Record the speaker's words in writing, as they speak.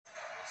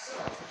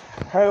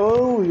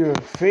Hello, your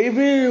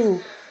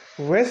favorite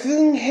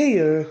wrestling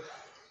hater,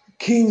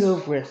 King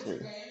of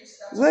Wrestling.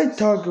 Let's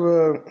talk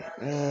about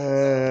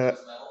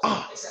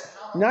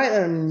Night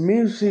at the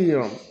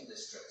Museum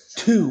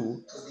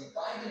 2.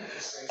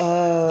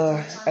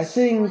 I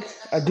think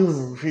I'm doing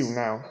a review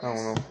now. I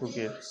don't know who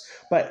cares.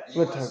 But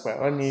let's talk about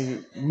it. I need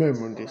to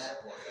remember this.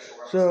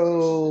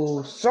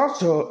 So,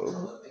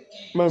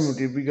 remember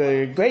this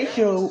because a great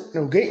show,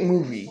 no, great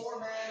movie.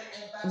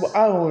 Well,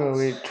 I don't know,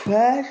 it's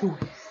trash,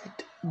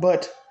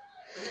 but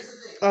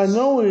I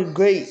know it's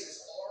great.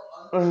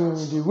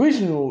 The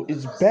original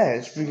is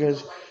best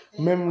because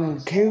remember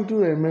the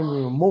character and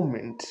remember the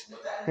moment,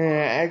 and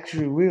I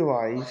actually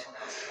realized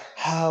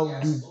how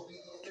to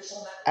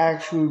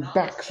actually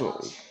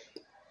backstory.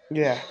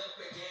 Yeah,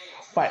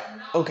 but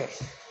okay.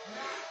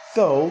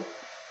 So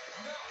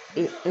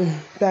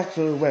back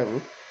to the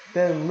level.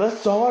 Then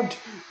let's start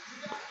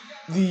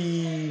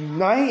the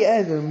Night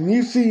at the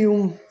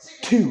Museum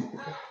 2.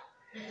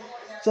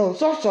 So it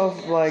starts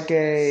off like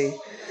a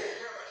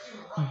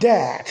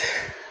dad.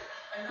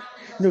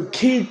 No,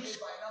 kids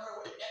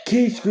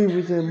scream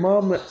with their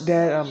mom,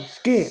 dad, I'm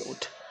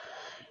scared.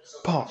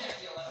 Part.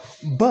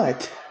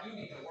 But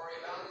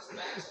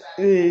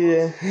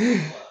he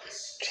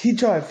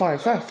tried to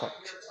find flashlight,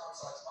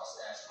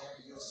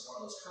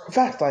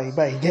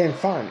 but he can't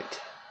find it.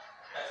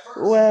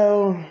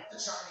 Well,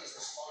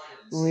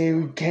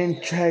 we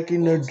can't check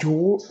in the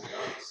drawers.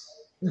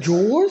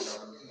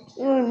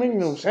 Well, it makes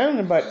no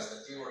sense, but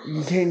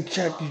you can't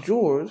check the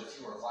drawers.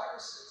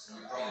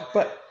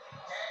 But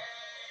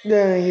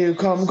then here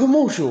comes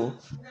commercial.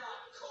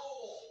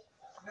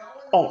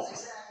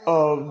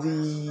 Of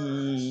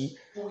the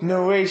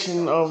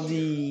narration of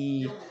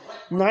the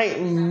Night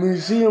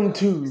Museum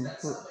 2.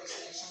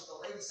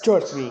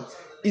 Trust me,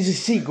 it's a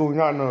sequel,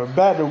 not no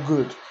bad or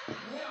good.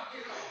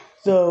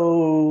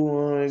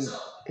 So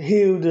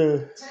here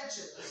the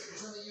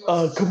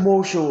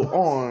commercial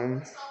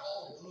on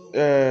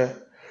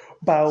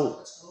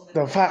about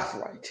the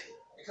flashlight.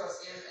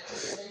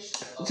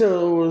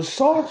 So it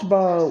starts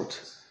about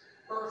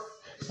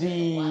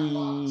the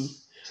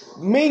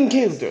main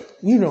character,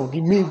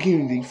 the main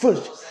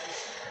character,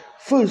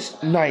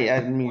 first night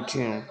at the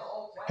museum.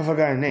 I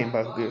forgot his name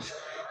about this.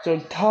 So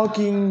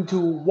talking to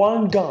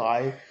one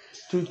guy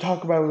to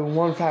talk about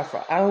one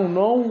flashlight. I don't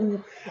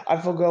know, I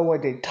forgot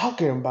what they're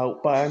talking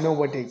about, but I know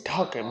what they're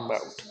talking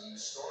about.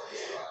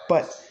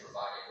 But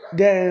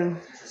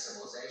then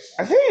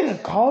I think I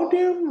called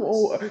him,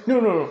 or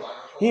no.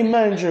 He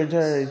manager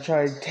to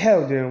try to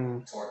tell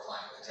them.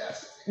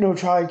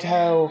 Try to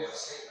tell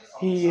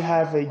he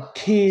have a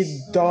kid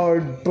daughter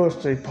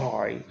birthday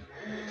party.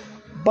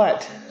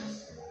 But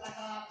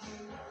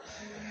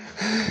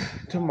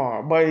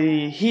tomorrow. But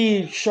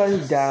he shut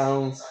it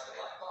down.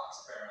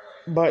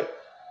 But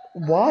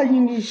why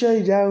you need to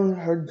shut down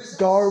her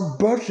daughter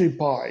birthday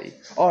party?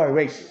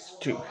 Alright,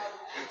 racist too.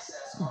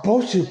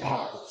 Birthday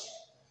party.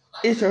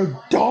 It's her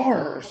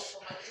daughter's.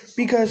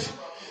 Because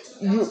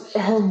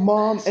her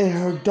mom and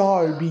her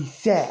daughter be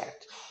sad.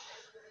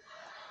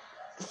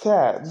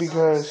 Sad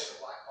because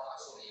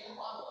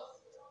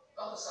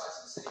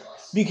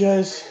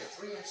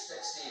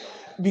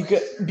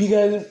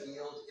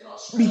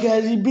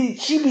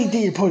she be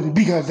disappointed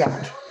because of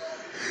that.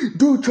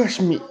 Don't trust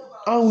me.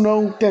 I don't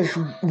know. Just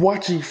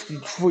watch it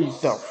for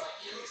yourself.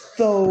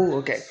 So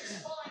okay,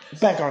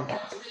 back on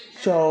top.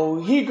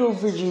 So he go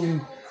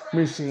vision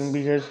missing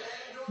because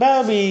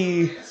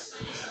Bobby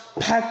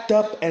packed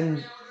up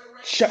and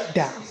shut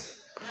down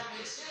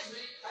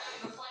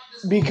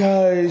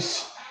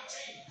because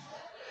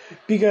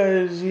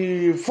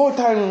he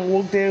full-time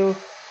worked there.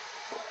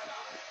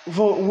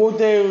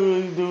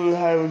 To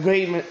have a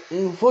great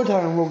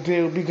full-time work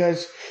there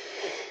because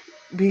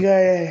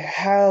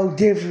how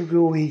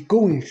difficult he's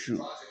going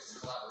through.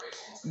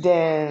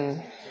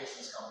 Then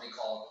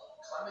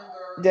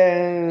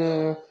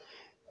and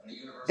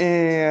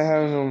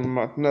have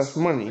enough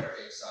money.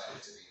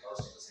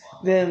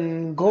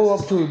 Then go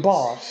up to the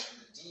boss.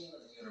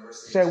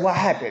 Say what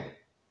happened.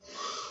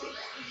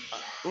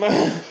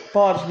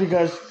 Boss,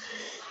 because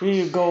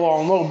we go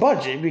on low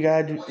budget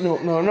because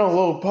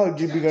low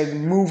budget because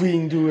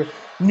moving to a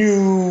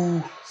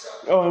new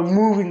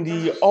moving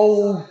the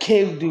old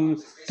character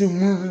to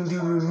moving to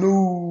the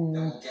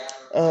new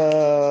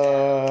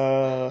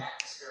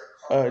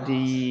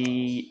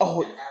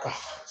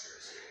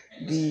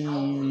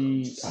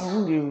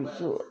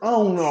I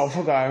don't know, I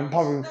forgot. I'm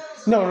probably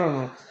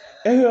no.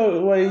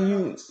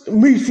 New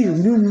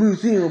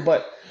museum,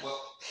 but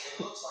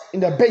in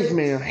the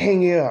basement,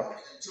 hang it up.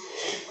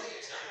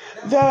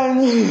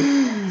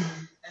 Then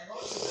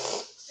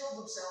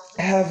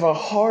have a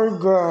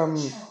hologram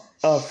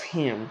of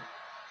him.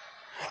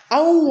 I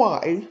don't know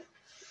why.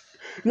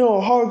 No,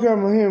 a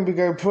hologram of him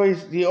because he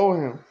plays the old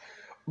him.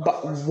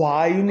 But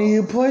why you need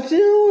to place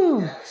the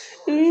old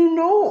him?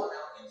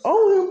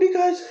 Old him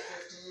because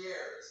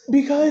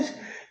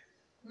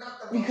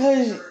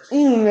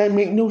that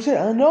make no sense.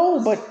 I know,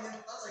 but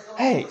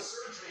hey,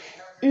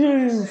 you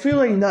don't feel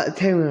like not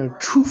telling the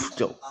truth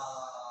though.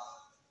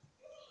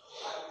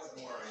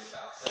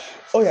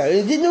 Oh yeah,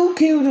 it didn't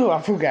kill too.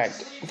 I forgot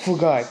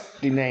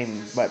the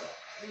name, but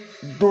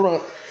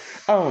don't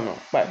I don't know.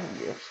 But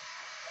yes.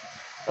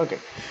 Okay.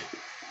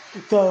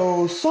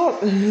 So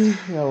sort.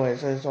 No wait.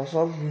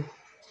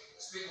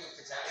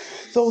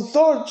 So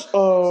thoughts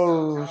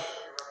of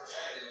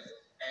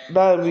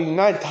that'll be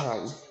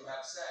nighttime.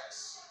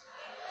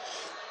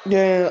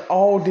 Then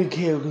all the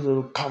kids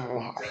will come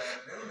alive.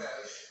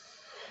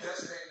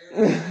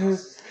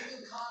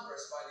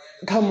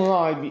 Come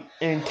alive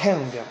and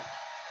tell them.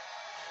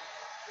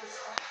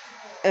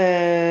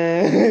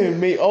 And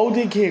make all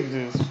the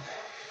characters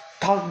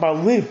talk about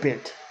a little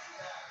bit.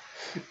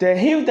 Then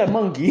hear the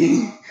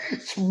monkey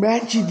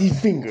smashing his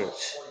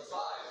fingers.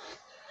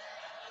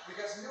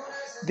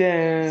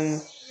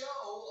 Then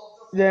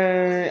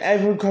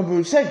every couple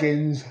of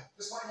seconds,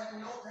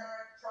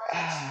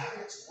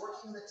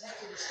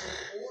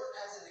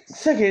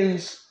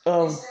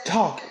 of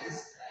talking.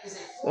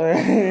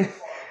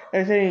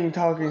 I think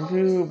talking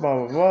to blah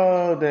blah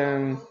blah.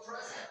 Then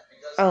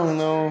I don't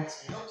know.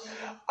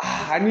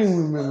 I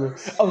didn't remember.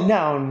 Oh,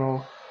 now I don't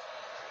know.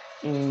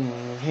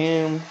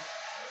 Him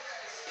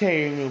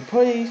taking a new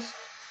place.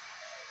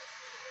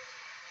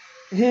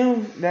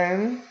 Him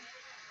then.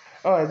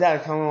 Oh,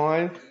 that come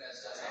on.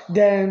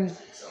 Then.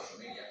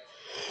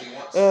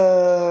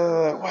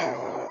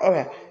 Wow.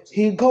 Okay.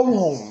 He come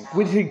home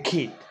with his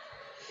kid.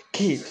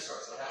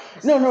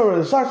 No.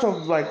 It starts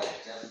off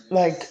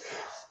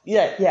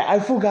yeah. I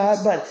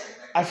forgot.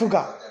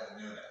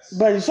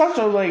 But it starts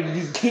off like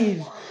the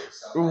kid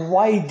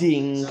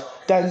riding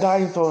that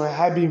dinosaur and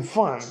having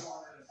fun.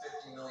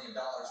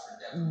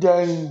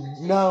 Then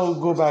now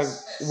go back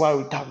while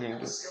we're talking.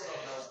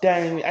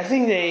 Then I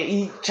think they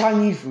eat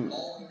Chinese food.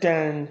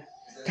 Then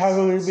talk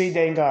a little bit.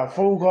 Then got a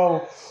phone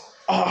call.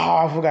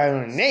 Oh, I forgot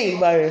her name,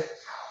 but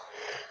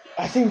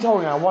I think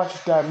Tony, I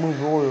watched that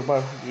movie over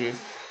about years.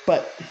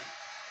 But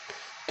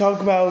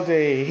talk about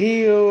the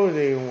heel,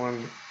 they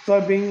want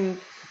something,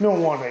 no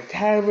want a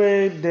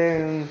tablet,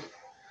 then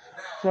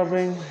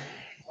something.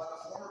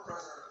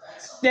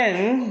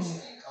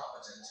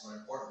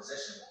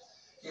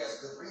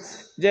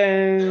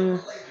 Then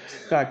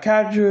got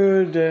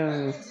captured,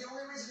 then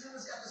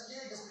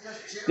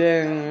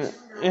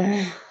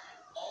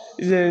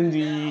then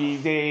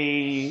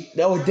they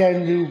go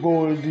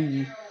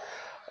to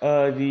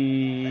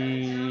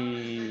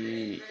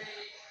the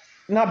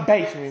not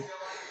basement.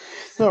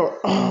 No,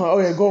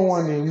 go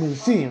on the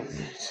museum.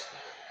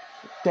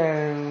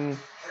 Then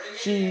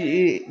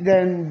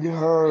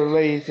her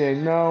lady said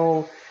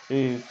no,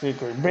 it's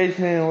secret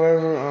basement or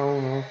whatever. I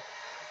don't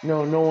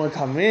know. No one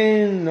come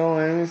in, no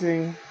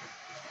anything.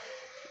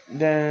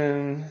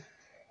 Then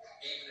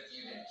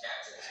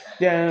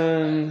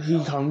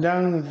he come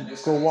down,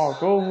 go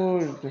walk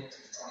over.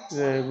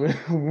 The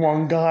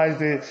one guy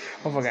said,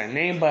 I forgot his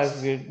name, but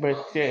said,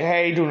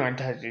 hey, do not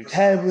touch the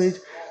tablet.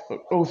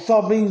 Or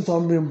something,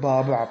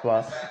 blah, blah,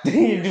 blah.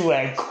 Then you do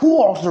a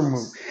cool awesome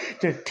move.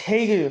 Just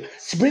take it,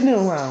 spin it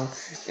around,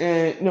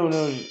 and no.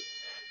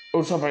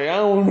 Or something, I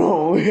don't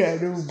know. Yeah,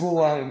 they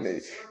pull out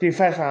the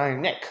fast on your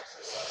neck.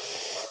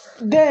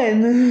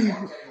 Then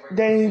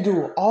you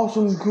do an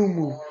awesome cool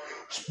move.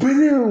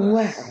 Spin it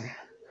around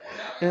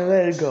and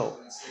let it go.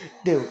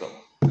 There we go.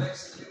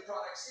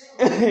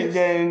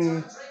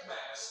 Then,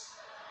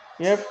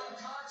 yep.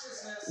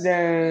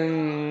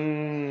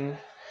 Then,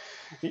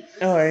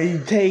 I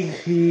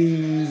think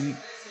the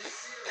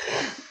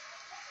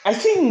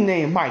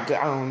name Mike,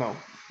 I don't know.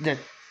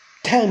 Just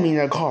tell me in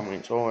the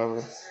comments or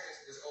whatever.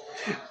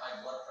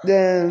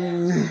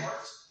 Then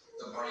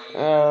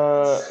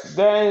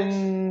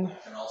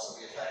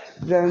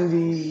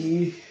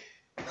the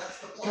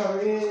come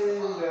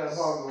in, the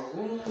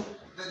room,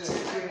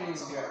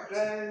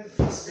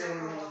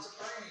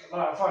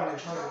 I find the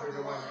charger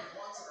with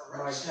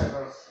my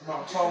tablet,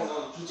 my phone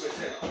on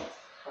 2%.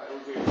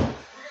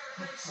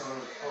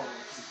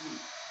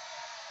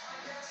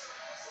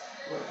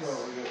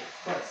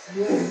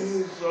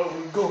 So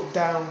we go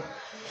down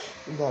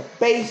in the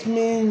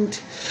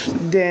basement,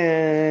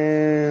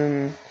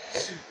 then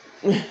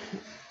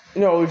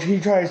he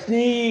tries to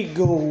sneak,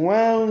 go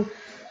around,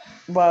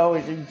 while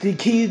the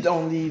kids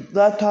on the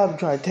laptop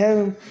try to tell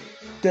him,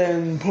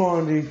 then put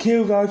on the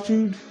kill guard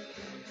suit,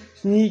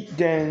 sneak,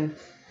 then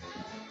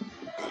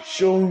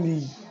show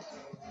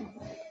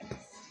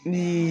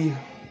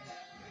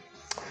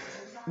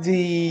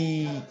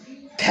the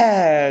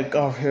tag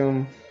of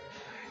him,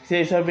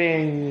 say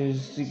something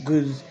is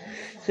good,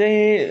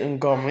 say it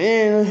and come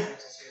in,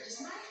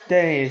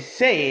 then he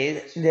say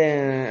it,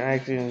 then I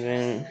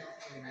can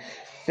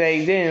say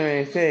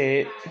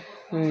it,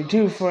 when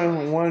two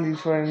friends, one of these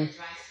friends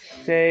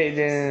say it,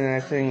 then I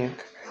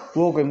think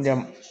woken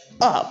them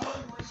up.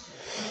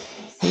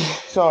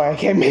 Sorry, I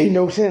can't make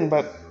no sense,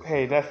 but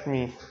hey, that's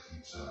me.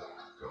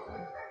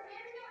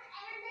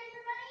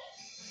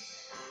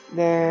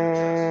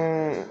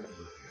 Then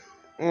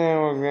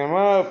woke them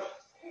up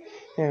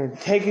and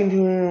taken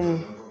to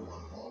him.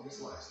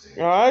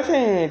 I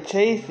think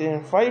chase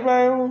and fight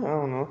battle. I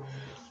don't know,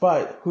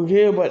 but who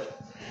cares?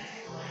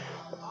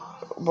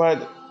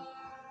 But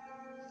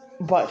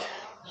but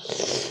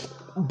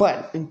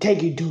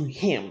take it to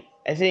him.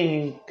 I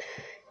think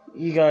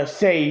you gotta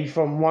say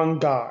from one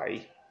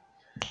guy.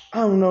 I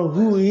don't know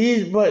who he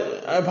is,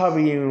 but I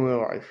probably in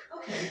real life.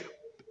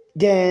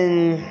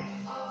 Then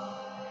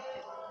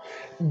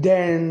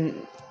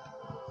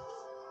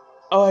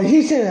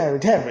he said I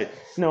would have it.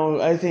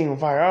 No, I think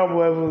fire out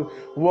whatever,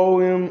 roll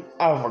him.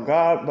 I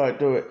forgot, but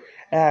do it.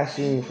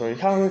 Asking for a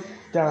comment.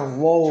 Then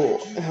roll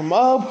him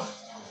up.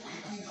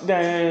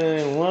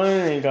 Then one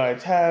and got a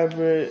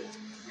tablet.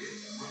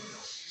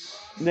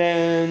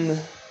 Then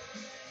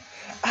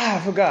I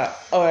forgot.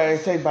 Oh, I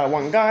said by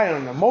one guy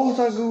on the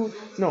motorcycle.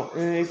 No,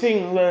 and I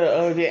think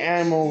the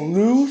animal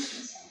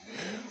lose.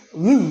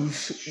 Then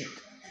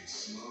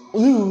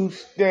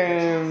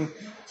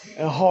it's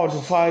hard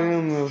to fight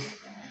him with.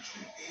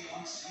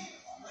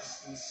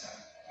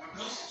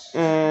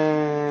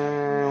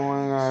 And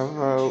one guy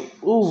fell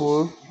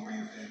over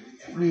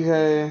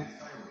because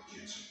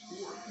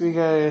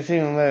I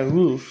think let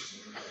loose.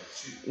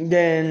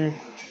 Then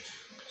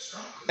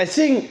I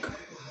think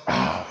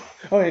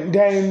okay,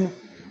 then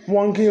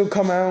one kid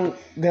come out,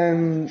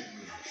 then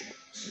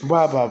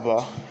blah blah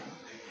blah.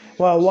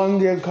 Well, one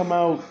kid come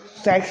out,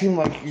 acting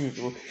like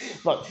usual,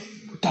 like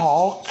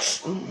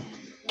talks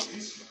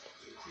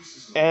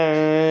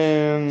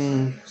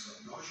and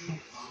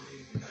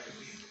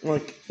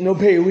like no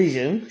pay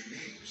reason.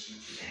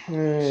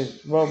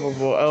 Blah blah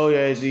blah. Oh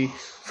yeah, the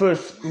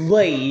first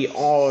lady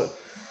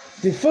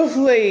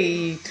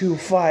to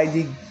fly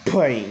the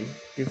plane.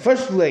 The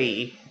first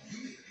lady.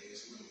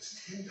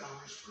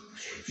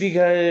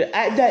 Because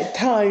at that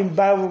time,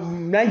 about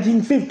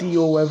 1950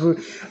 or whatever,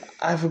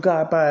 I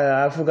forgot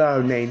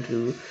her name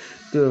too.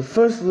 The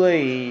first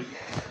lady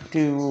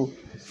to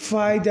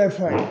fly that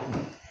plane.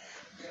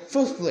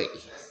 First lady.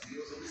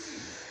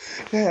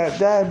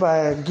 That by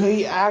a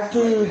great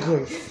actor.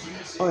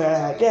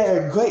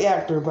 They're a great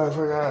actor, but I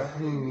forgot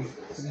who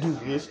do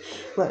this.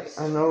 But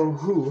I know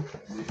who.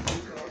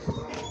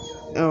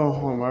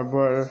 Oh, my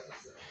brother.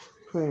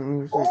 Playing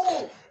music. I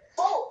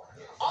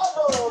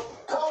love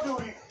Call of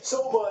Duty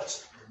so much.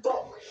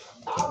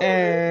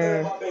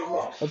 And I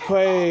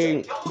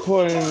playing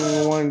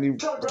one of the.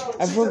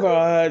 I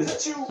forgot.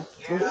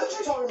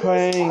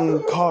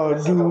 Playing Call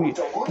of Duty.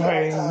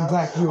 Playing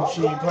Black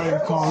UFC. Playing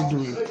Call of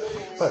Duty.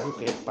 But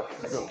okay, I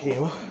don't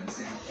care.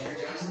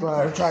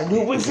 But I try to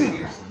do it with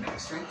you.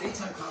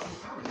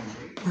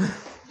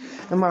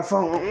 And my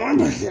phone on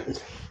 1%.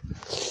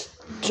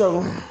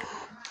 So,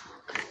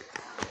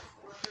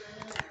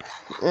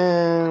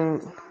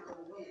 and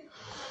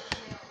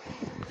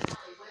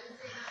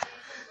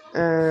I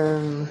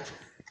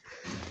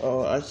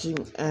think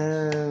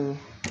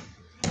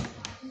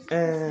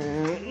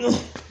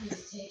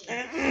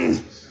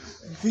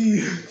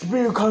the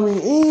video coming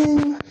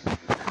in.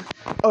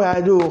 Oh,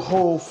 I do a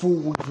whole full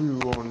review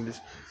on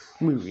this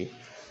movie.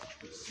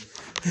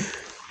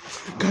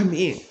 Come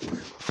in.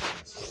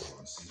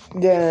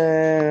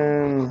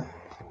 Then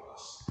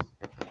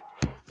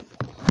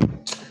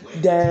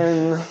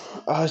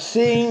I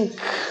think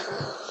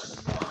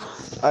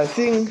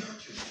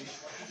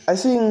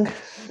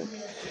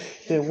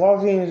they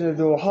walk into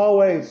the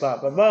hallway, blah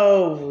blah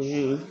blah,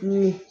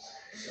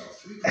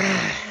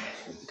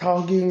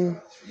 talking.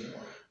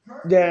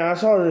 Then I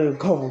saw it a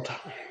couple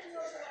times.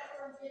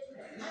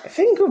 I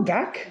think go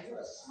back,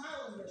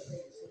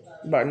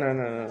 but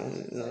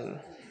no.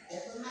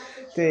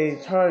 They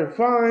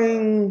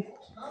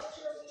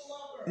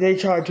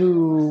try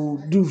to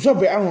do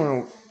something. I don't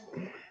know.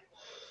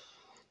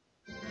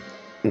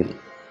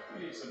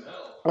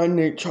 And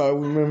they try to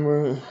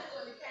remember.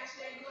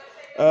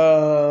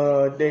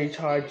 They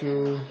try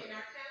to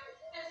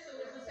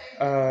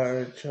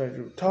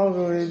talk a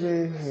little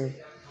bit.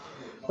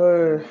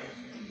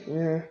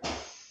 Yeah.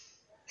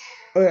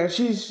 Oh yeah,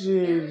 she's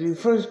the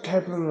first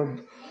captain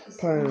of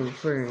Planet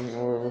Spring.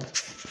 Or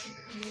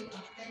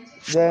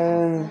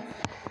then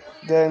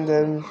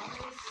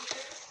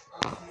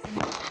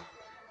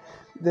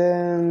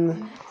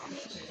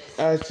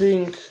I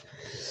think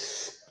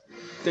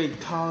they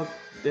talk,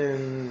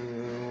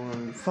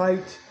 then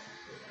fight.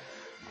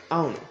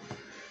 I don't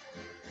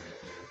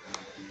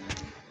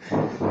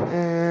know.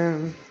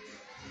 And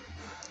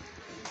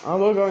I'll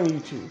look on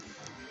YouTube.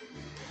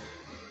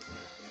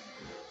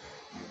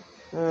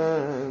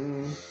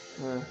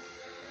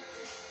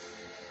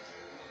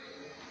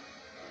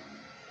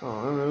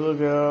 Let me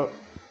look it up.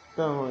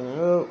 Download it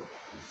up.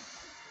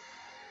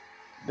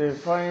 They're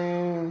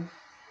fighting.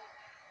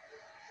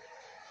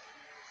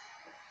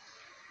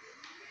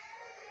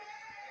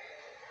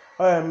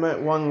 I met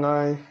one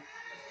guy.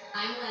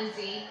 I'm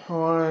Lindsay.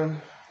 Hold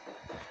on.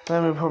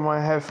 Let me put my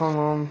headphone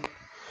on.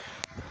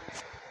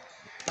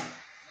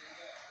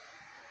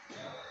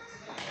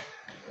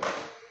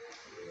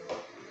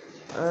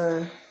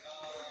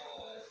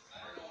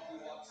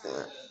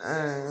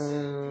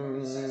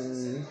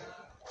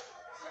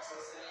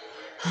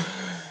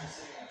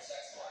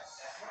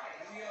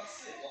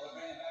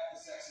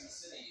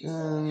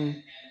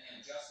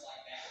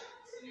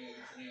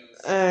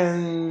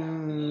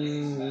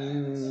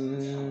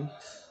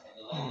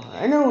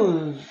 I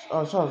know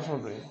I saw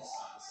something.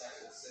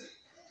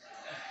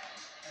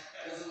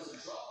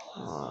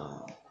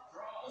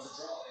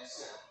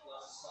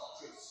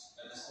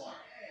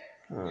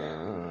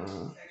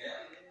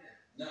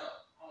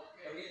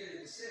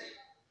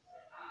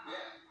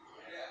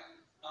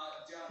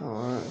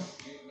 Alright.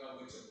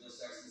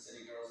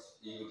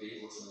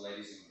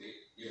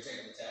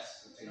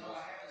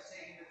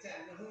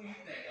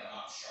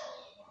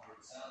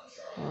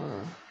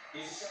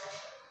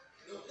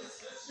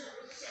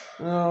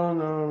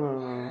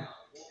 No.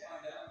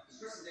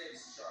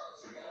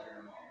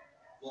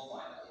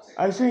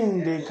 I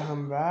think they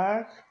come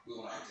back.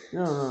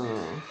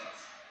 No.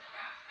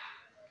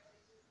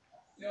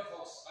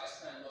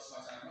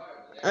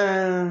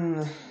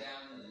 And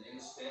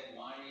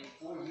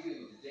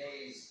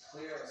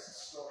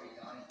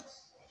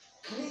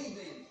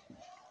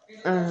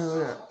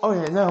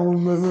now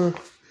remember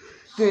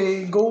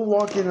they go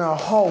walk in a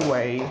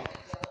hallway.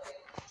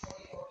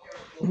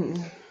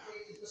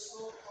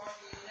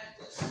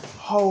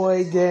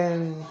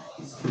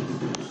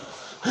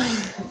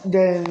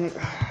 then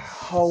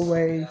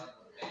hallway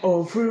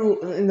through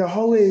in the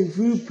hallway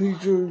through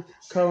Peter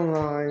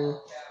Caroline.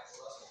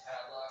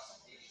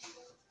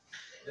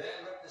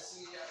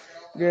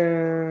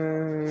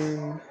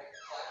 Then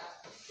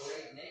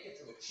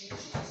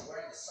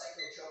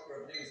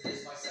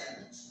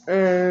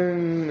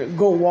and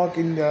go walk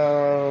in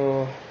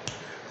the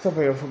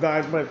something I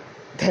forgot, but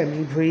tell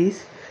me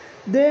please.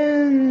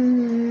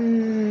 Then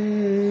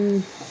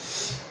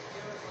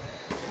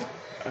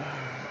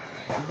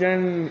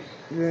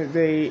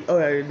they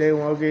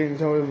walk in and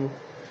tell him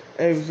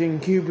everything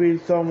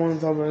Cupid, someone.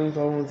 Tell him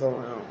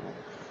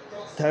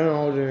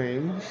all the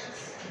names.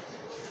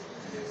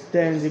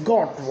 Then the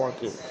guard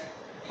walk in.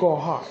 Go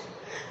hard.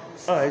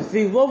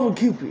 They love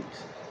Cupid.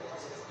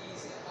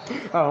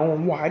 I don't know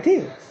why I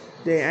think.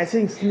 Then I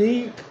think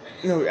Sneak,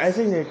 I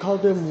think they call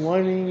them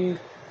running,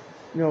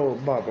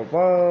 blah blah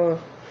blah.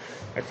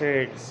 I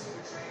think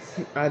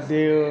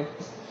Adele,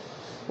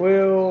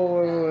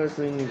 I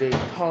think they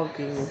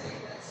talking.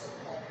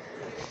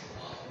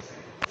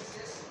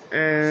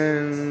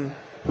 And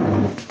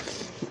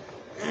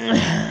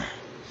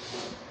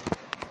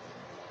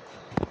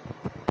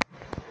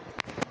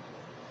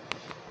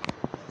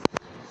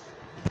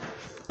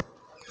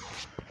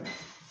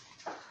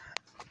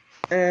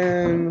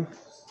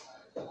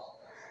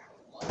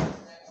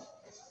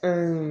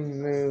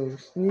they'll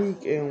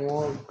sneak and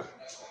walk,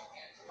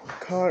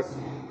 cut,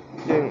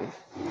 then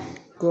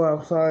go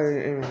outside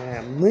and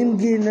have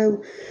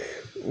Bdhgx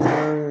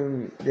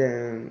and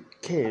then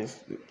kiss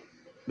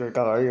the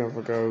guy. I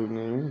forgot his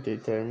name. They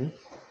tell me.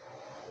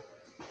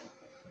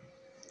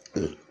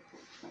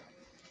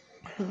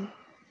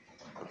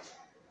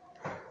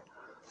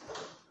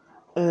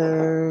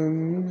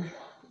 And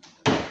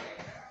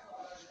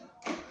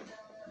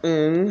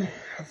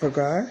I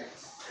forgot.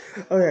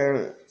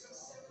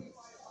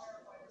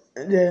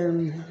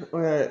 Then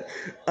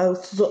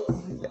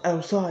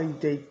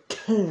outside they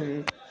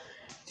can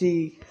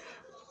see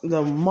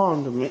the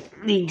monument.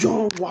 They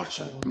don't watch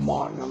a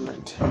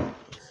monument.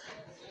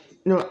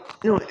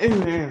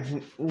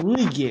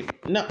 Lincoln.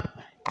 No.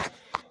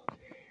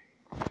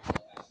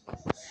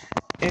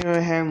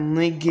 Abraham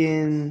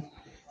Lincoln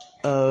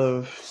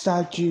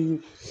statue.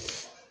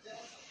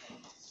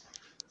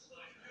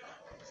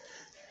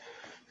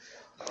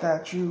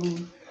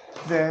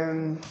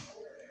 Then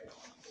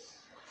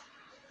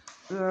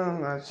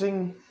I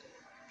think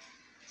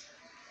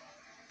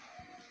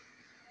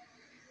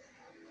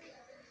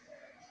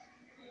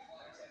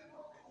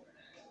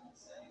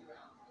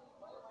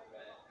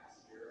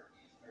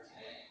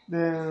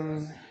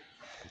then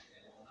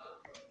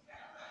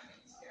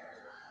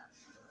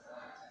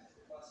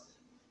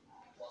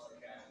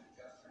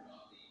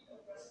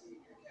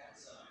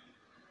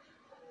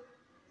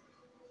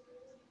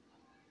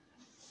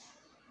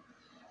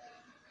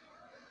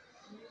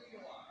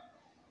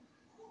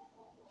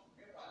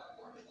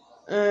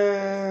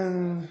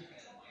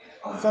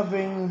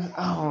something,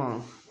 I don't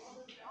know.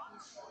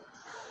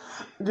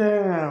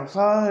 Then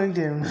outside,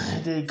 then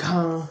they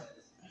come.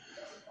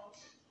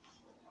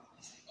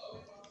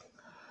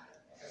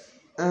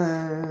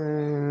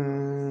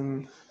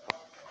 And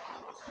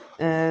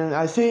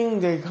I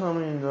think they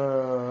come in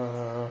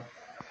the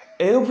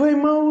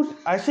airplane mode.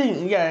 I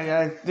think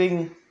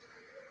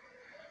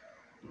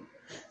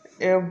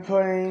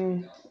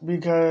airplane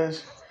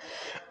because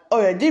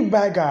these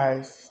bad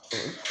guys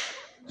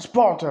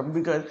spot them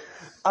because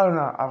I don't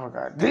know, I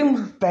forgot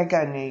them bad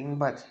guy name,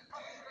 but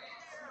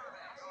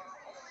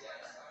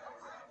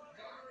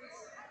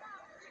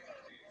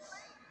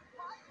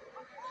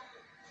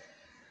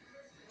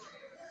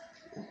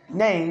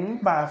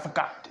I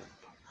forgot.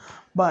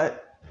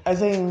 But I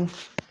think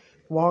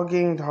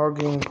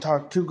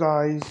talk two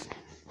guys.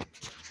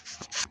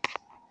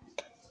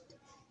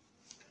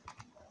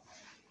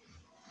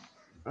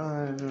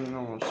 I don't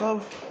know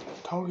myself,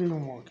 talking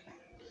and walking.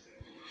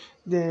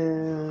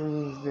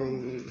 Then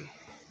they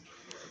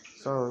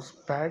saw this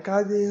bad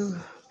guy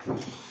there.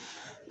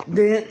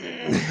 Then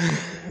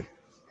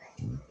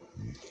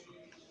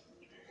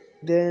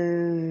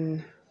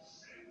then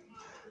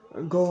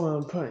go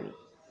on plane.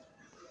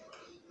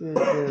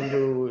 Then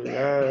do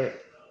that.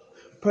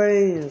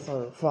 Plane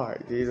for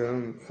 5,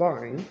 then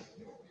fine.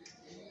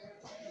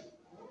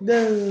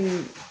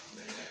 Then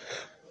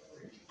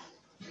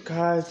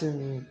guys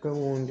and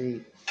go on the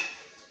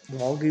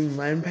walking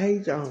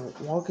rampage on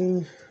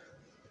walking.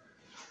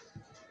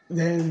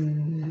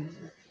 Then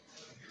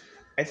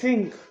I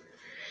think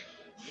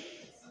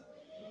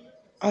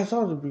I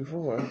saw it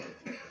before.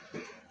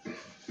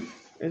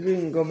 I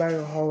think go back to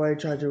the hallway,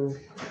 try to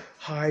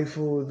hide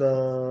for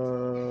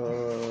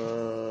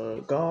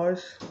the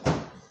guards.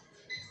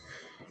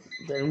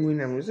 Then we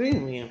never see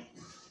him.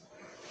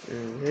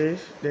 And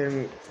this,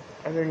 then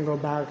I think go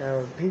back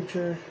out of the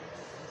picture.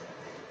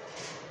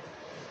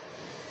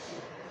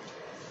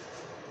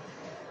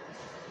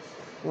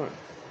 What?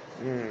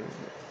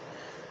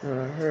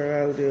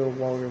 Her out there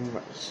walking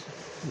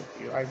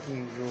like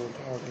usual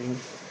talking.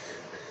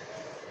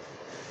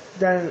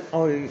 Then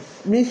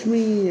miss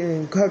me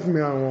and cut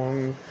me out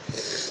wrong.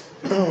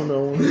 I don't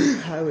know. I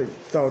haven't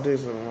thought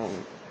this wrong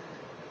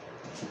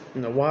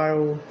in a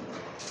while.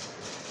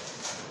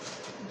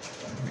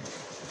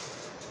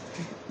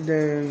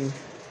 Then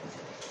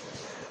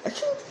I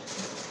think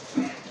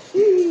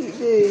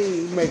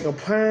they make a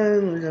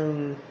plan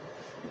and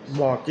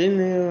walk in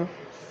there.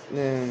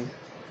 Then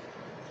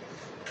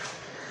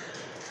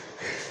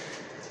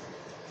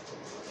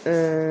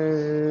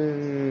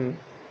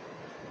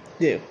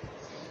yeah.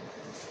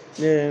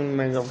 Then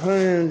make a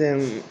plan.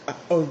 Then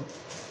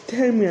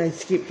tell me I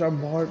skipped some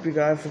part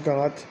because I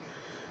forgot.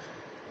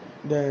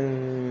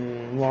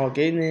 Then walk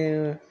in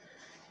there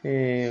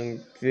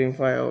and then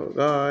fight all the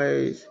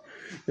guys.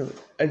 No,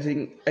 I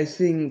think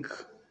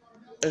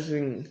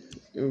in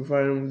front of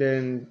them,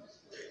 then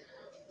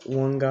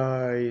one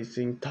guy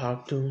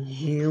talk to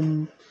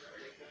him,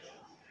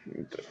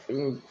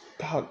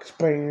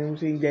 explain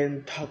everything,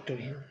 then talk to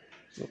him.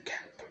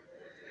 Okay.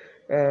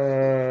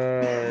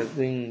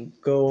 Then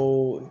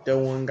the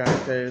one guy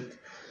said,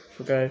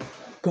 okay,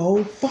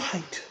 go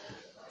fight.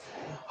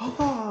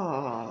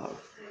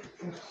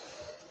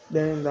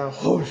 Then the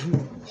horse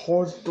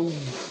the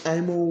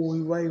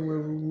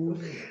animal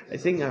I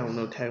think I don't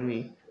know, tell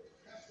me.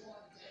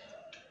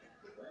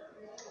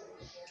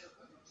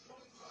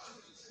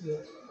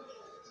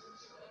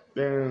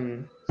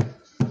 Then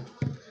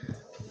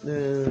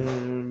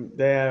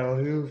they had a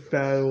huge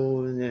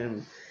battle, and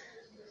then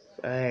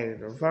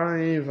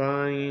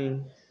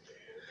fine.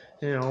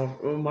 You know,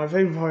 my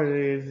favorite part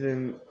is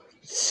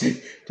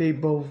they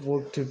both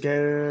work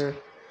together,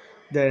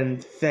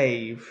 then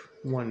save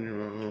one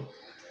another.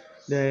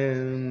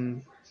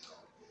 Then,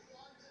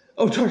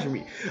 trust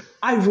me,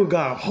 I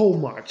forgot how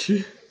much.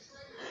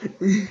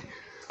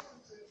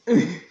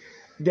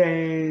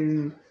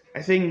 Then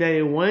I think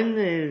they won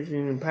is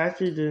in the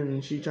passage,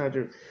 and she tried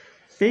to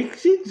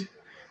fix it.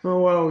 Oh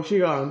well, she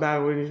got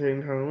back with it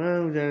and turned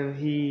around. Then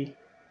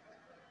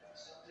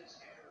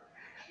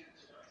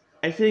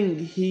I think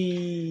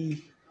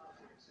he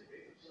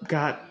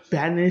got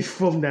banished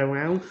from the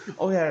round.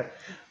 I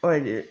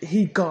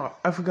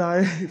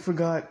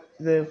forgot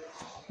the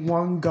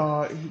one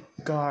guard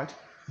got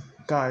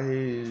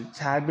his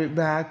tablet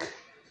back,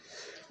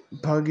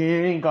 plug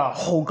in, got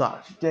whole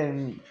god.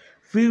 Then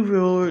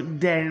fever,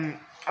 then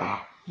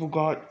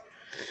forgot.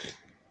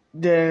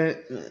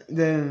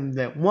 Then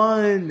that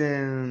one,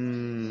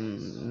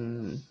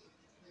 then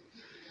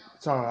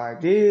saw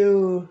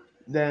idea,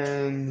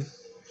 then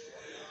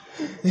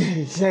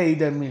say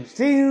the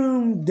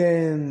museum,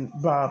 then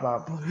blah blah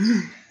blah,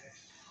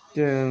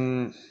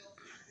 then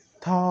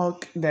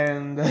talk,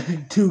 then the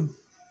two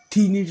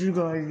teenagers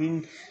guys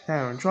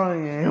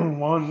trying and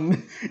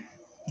one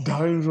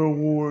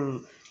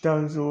dinosaur.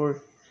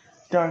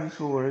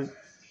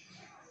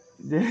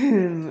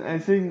 Then I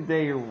think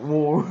they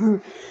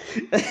were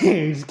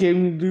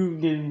escaping to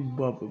then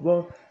blah blah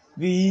blah.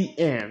 The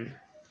end.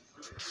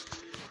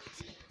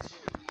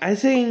 I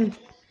think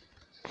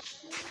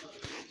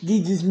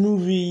this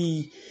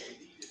movie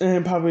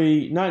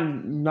probably not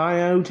 9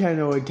 out of 10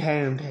 or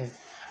 10 out of 10.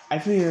 I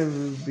think it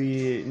would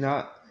be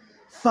not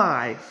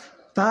 5.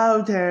 5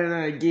 out of 10,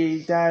 I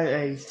give that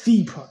a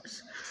C+.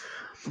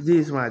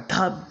 This is my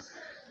top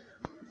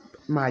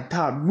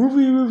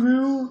movie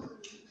review.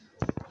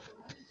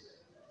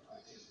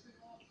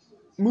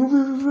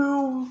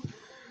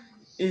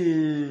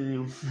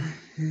 Is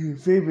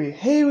favorite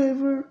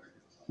Hayweather.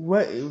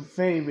 What is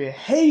favorite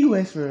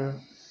Hayweather?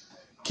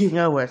 King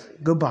of West.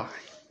 Goodbye.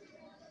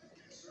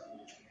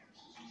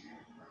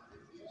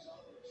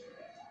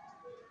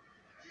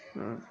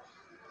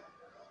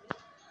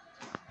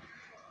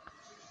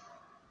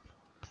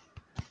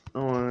 I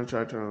want to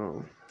try to turn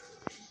on.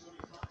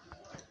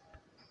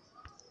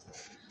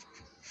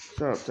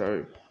 Stop,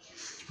 sorry.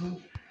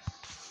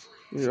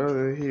 You ought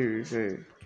to hear you say.